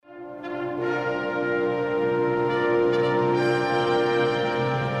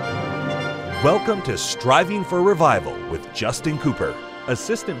Welcome to Striving for Revival with Justin Cooper,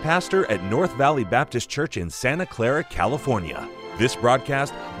 Assistant Pastor at North Valley Baptist Church in Santa Clara, California. This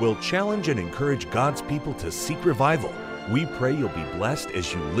broadcast will challenge and encourage God's people to seek revival. We pray you'll be blessed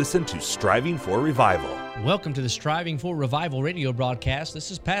as you listen to Striving for Revival. Welcome to the Striving for Revival radio broadcast.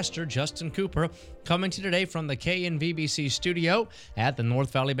 This is Pastor Justin Cooper coming to you today from the KNVBC studio at the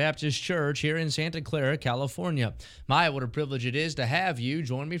North Valley Baptist Church here in Santa Clara, California. What a privilege it is to have you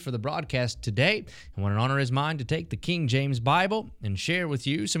join me for the broadcast today. And what an honor is mine to take the King James Bible and share with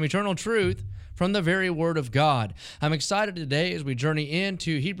you some eternal truth from the very Word of God. I'm excited today as we journey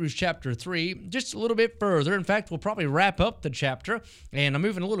into Hebrews chapter 3, just a little bit further. In fact, we'll probably wrap up the chapter, and I'm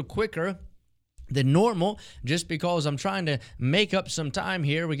moving a little quicker than normal just because I'm trying to make up some time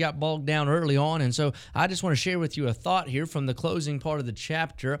here. We got bogged down early on, and so I just want to share with you a thought here from the closing part of the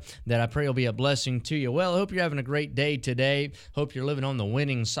chapter that I pray will be a blessing to you. Well, I hope you're having a great day today. Hope you're living on the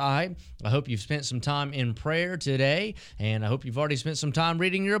winning side. I hope you've spent some time in prayer today, and I hope you've already spent some time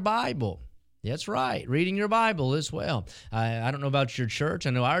reading your Bible. That's right, reading your Bible as well. I don't know about your church. I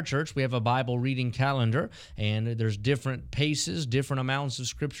know our church, we have a Bible reading calendar, and there's different paces, different amounts of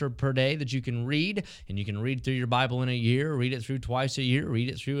Scripture per day that you can read, and you can read through your Bible in a year, read it through twice a year, read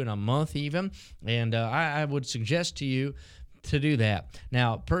it through in a month even, and I would suggest to you to do that.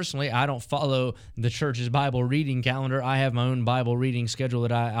 Now, personally, I don't follow the church's Bible reading calendar. I have my own Bible reading schedule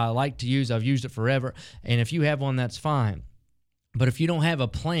that I like to use. I've used it forever, and if you have one, that's fine. But if you don't have a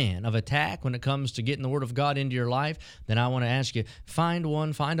plan of attack when it comes to getting the Word of God into your life, then I want to ask you, find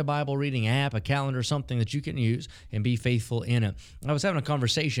a Bible reading app, a calendar, something that you can use and be faithful in it. I was having a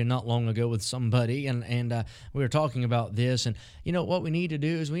conversation not long ago with somebody, and we were talking about this, and you know what we need to do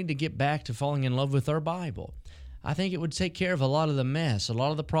is we need to get back to falling in love with our Bible. I think it would take care of a lot of the mess, a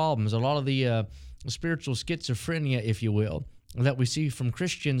lot of the problems, a lot of the spiritual schizophrenia, if you will, that we see from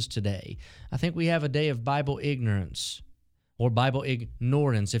Christians today. I think we have a day of Bible ignorance, or Bible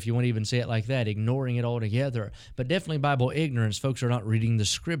ignorance, if you want to even say it like that, ignoring it altogether. But definitely Bible ignorance. Folks are not reading the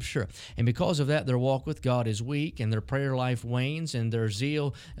Scripture. And because of that, their walk with God is weak, and their prayer life wanes, and their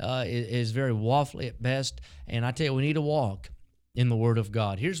zeal is very waffly at best. And I tell you, we need to walk in the Word of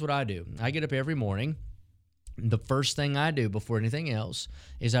God. Here's what I do. I get up every morning. The first thing I do before anything else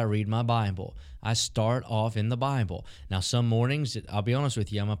is I read my Bible. I start off in the Bible. Now, some mornings, I'll be honest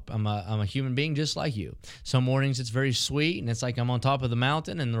with you, I'm a human being just like you. Some mornings it's very sweet, and it's like I'm on top of the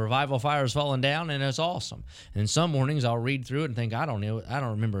mountain, and the revival fire is falling down, and it's awesome. And some mornings I'll read through it and think, I don't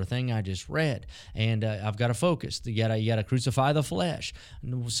remember a thing I just read, and I've got to focus. You got to crucify the flesh.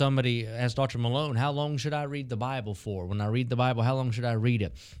 Somebody asked Dr. Malone, how long should I read the Bible for? When I read the Bible, how long should I read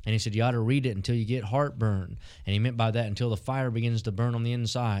it? And he said, you ought to read it until you get heartburn. And he meant by that until the fire begins to burn on the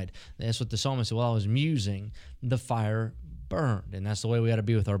inside. That's what the psalmist said. While I was musing, the fire burned. And that's the way we got to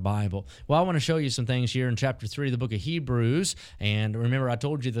be with our Bible. Well, I want to show you some things here in chapter 3 of the book of Hebrews. And remember, I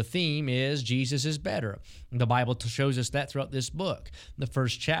told you the theme is Jesus is better. The Bible shows us that throughout this book. The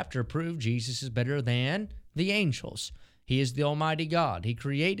first chapter proved Jesus is better than the angels. He is the Almighty God. He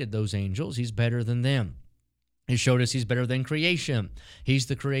created those angels. He's better than them. He showed us he's better than creation. He's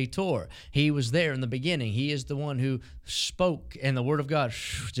the creator. He was there in the beginning. He is the one who spoke, and the Word of God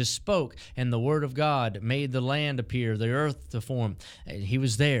just spoke, and the Word of God made the land appear, the earth to form. He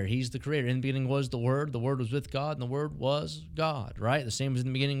was there. He's the creator. In the beginning was the Word. The Word was with God, and the Word was God, right? The same as in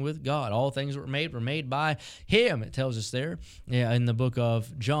the beginning with God. All things that were made by Him, it tells us there in the book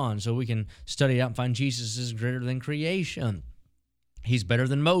of John. So we can study it out and find Jesus is greater than creation. He's better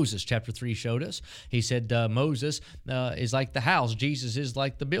than Moses, chapter 3 showed us. He said Moses is like the house. Jesus is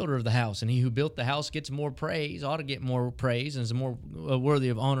like the builder of the house. And he who built the house gets more praise, ought to get more praise, and is more worthy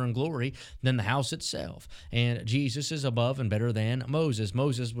of honor and glory than the house itself. And Jesus is above and better than Moses.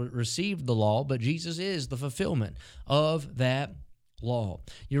 Moses received the law, but Jesus is the fulfillment of that law.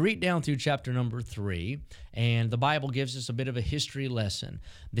 You read down through chapter number 3, and the Bible gives us a bit of a history lesson.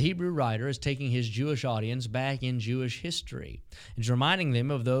 The Hebrew writer is taking his Jewish audience back in Jewish history. It's reminding them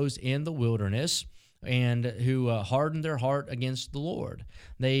of those in the wilderness and who hardened their heart against the Lord.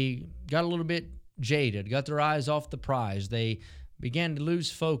 They got a little bit jaded, got their eyes off the prize. They began to lose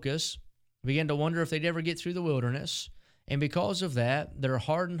focus, began to wonder if they'd ever get through the wilderness, and because of that, their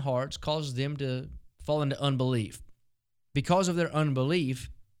hardened hearts caused them to fall into unbelief. Because of their unbelief,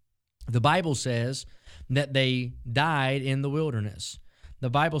 the Bible says that they died in the wilderness. The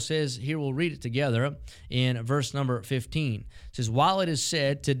Bible says, here we'll read it together in verse number 15. It says, while it is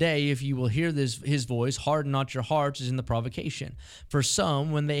said, today if you will hear his voice, harden not your hearts as in the provocation. For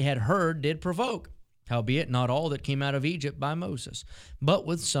some, when they had heard, did provoke. Howbeit not all that came out of Egypt by Moses. But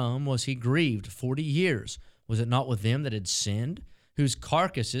with some was he grieved 40 years. Was it not with them that had sinned? whose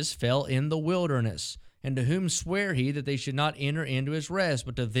carcasses fell in the wilderness. And to whom sware he that they should not enter into his rest,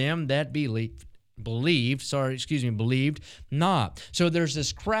 but to them that believed not. So there's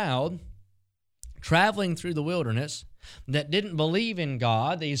this crowd traveling through the wilderness that didn't believe in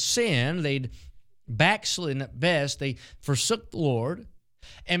God. They sinned. They'd backslidden at best. They forsook the Lord.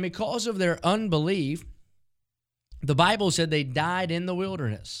 And because of their unbelief, the Bible said they died in the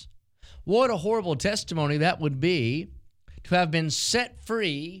wilderness. What a horrible testimony that would be, to have been set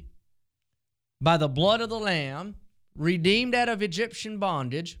free by the blood of the Lamb, redeemed out of Egyptian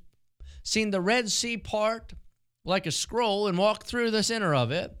bondage, seen the Red Sea part like a scroll and walk through the center of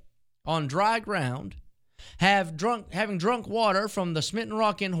it on dry ground, having drunk water from the smitten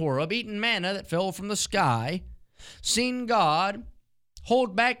rock in Horeb, eaten manna that fell from the sky, seen God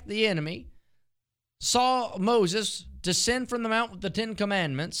hold back the enemy, saw Moses descend from the mount with the 10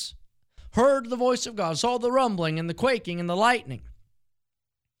 Commandments, heard the voice of God, saw the rumbling and the quaking and the lightning,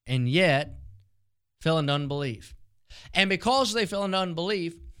 and yet fell into unbelief. And because they fell into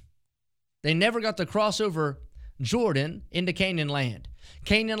unbelief, they never got to cross over Jordan into Canaan land.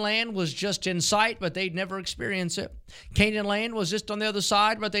 Canaan land was just in sight, but they'd never experience it. Canaan land was just on the other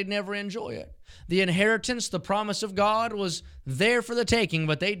side, but they'd never enjoy it. The inheritance, the promise of God was there for the taking,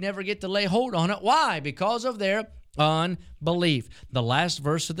 but they'd never get to lay hold on it. Why? Because of their unbelief. The last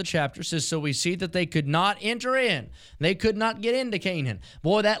verse of the chapter says, so we see that they could not enter in. They could not get into Canaan.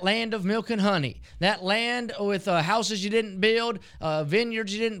 Boy, that land of milk and honey, that land with houses you didn't build,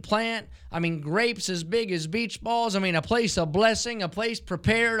 vineyards you didn't plant, grapes as big as beach balls. A place of blessing, a place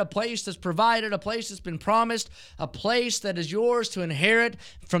prepared, a place that's provided, a place that's been promised, a place that is yours to inherit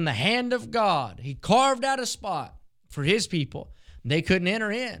from the hand of God. He carved out a spot for his people. They couldn't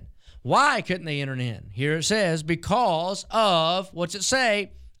enter in. Why couldn't they enter in? Here it says, because of, what's it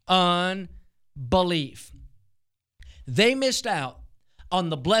say? Unbelief. They missed out on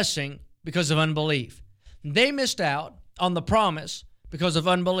the blessing because of unbelief. They missed out on the promise because of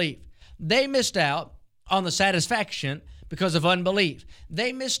unbelief. They missed out on the satisfaction because of unbelief.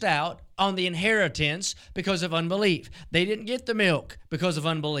 They missed out on the inheritance because of unbelief. They didn't get the milk because of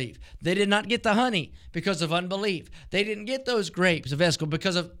unbelief. They did not get the honey because of unbelief. They didn't get those grapes of Escol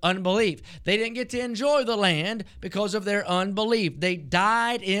because of unbelief. They didn't get to enjoy the land because of their unbelief. They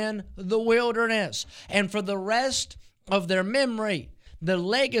died in the wilderness. And for the rest of their memory, the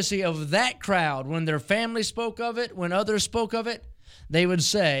legacy of that crowd, when their family spoke of it, when others spoke of it, they would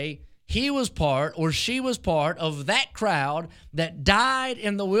say, he was part or she was part of that crowd that died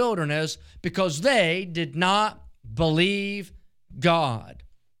in the wilderness because they did not believe God.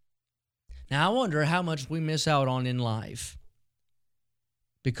 Now, I wonder how much we miss out on in life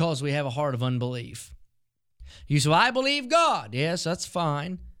because we have a heart of unbelief. You say, I believe God. Yes, that's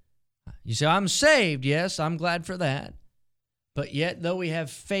fine. You say, I'm saved. Yes, I'm glad for that. But yet, though we have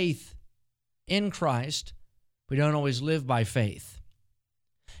faith in Christ, we don't always live by faith.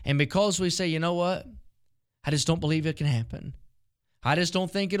 And because we say, you know what? I just don't believe it can happen. I just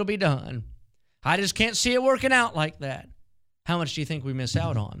don't think it'll be done. I just can't see it working out like that. How much do you think we miss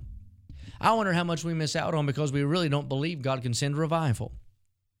out on? I wonder how much we miss out on because we really don't believe God can send revival.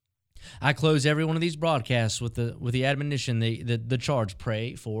 I close every one of these broadcasts with the admonition, the charge,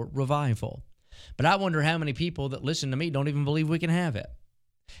 pray for revival. But I wonder how many people that listen to me don't even believe we can have it.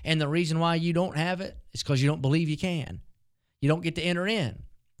 And the reason why you don't have it is because you don't believe you can. You don't get to enter in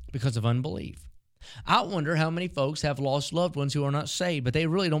because of unbelief. I wonder how many folks have lost loved ones who are not saved, but they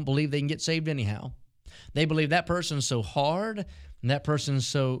really don't believe they can get saved anyhow. They believe that person's so hard, and that person's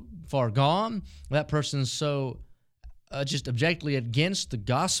so far gone, that person's so just objectively against the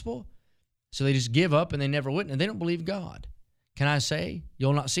gospel, so they just give up and they never witness, and they don't believe God. Can I say,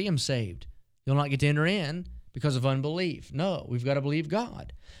 you'll not see them saved. You'll not get to enter in because of unbelief. No, we've got to believe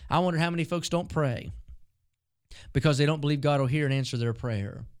God. I wonder how many folks don't pray because they don't believe God will hear and answer their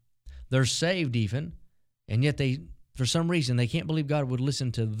prayer. They're saved even, and yet they, for some reason, they can't believe God would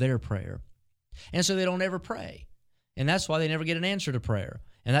listen to their prayer. And so they don't ever pray. And that's why they never get an answer to prayer.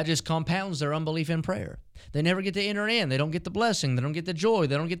 And that just compounds their unbelief in prayer. They never get to enter in. They don't get the blessing. They don't get the joy.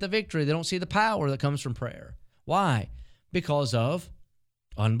 They don't get the victory. They don't see the power that comes from prayer. Why? Because of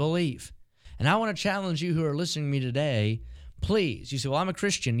unbelief. And I want to challenge you who are listening to me today, please. You say, well, I'm a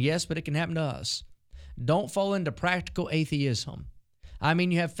Christian. Yes, but it can happen to us. Don't fall into practical atheism.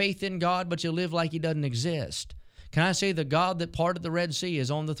 You have faith in God, but you live like he doesn't exist. Can I say the God that parted the Red Sea is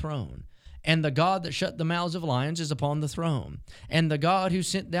on the throne? And the God that shut the mouths of lions is upon the throne. And the God who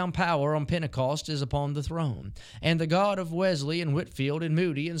sent down power on Pentecost is upon the throne. And the God of Wesley and Whitfield and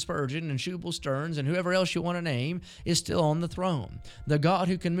Moody and Spurgeon and Shubal Stearns and whoever else you want to name is still on the throne. The God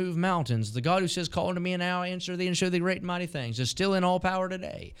who can move mountains, the God who says, call unto me and I'll answer thee and show thee great and mighty things, is still in all power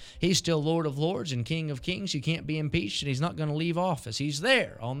today. He's still Lord of lords and King of kings. You can't be impeached, and he's not going to leave office. He's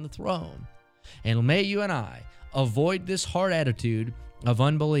there on the throne. And may you and I avoid this hard attitude of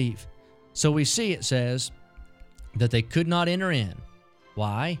unbelief. So we see it says that they could not enter in.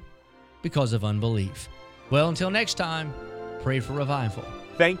 Why? Because of unbelief. Well, until next time, pray for revival.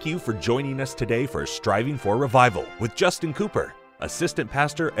 Thank you for joining us today for Striving for Revival with Justin Cooper, Assistant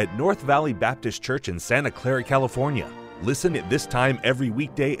Pastor at North Valley Baptist Church in Santa Clara, California. Listen at this time every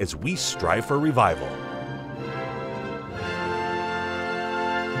weekday as we strive for revival.